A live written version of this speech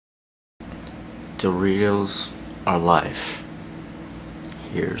Doritos are life.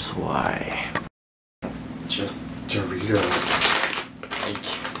 Here's why. Just Doritos. Like,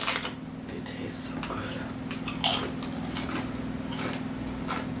 they taste so good.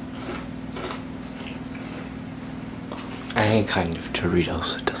 Any kind of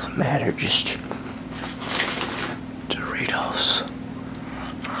Doritos, it doesn't matter, just Doritos.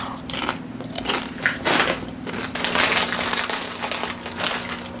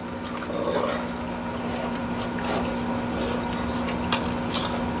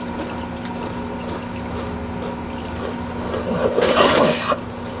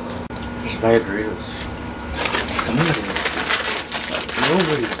 There's my Doritos. Somebody,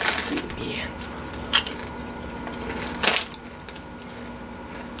 nobody will see me.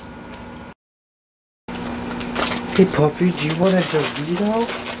 Hey puppy, do you want a Dorito?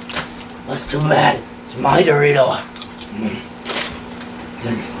 That's too bad. It's my Dorito.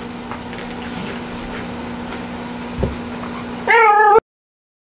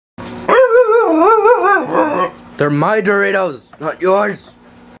 They're my Doritos, not yours.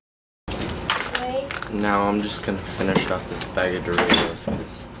 Okay. Now I'm just gonna finish off this bag of Doritos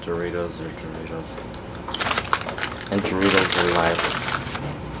because Doritos are Doritos. And Doritos are life.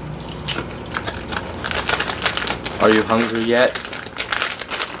 Are you hungry yet?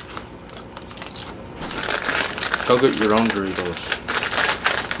 Go get your own Doritos.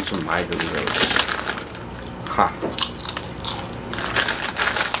 These are my Doritos. Ha.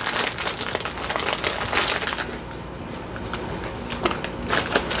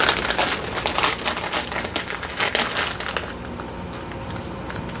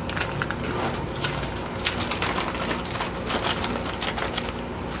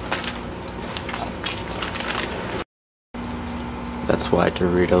 That's why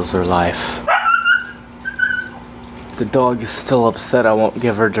Doritos are life. The dog is still upset I won't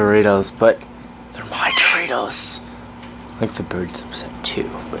give her Doritos, but they're my Doritos. Like the bird's upset too,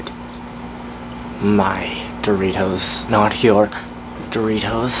 but my Doritos, not your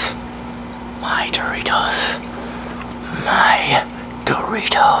Doritos. My Doritos. My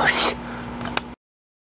Doritos.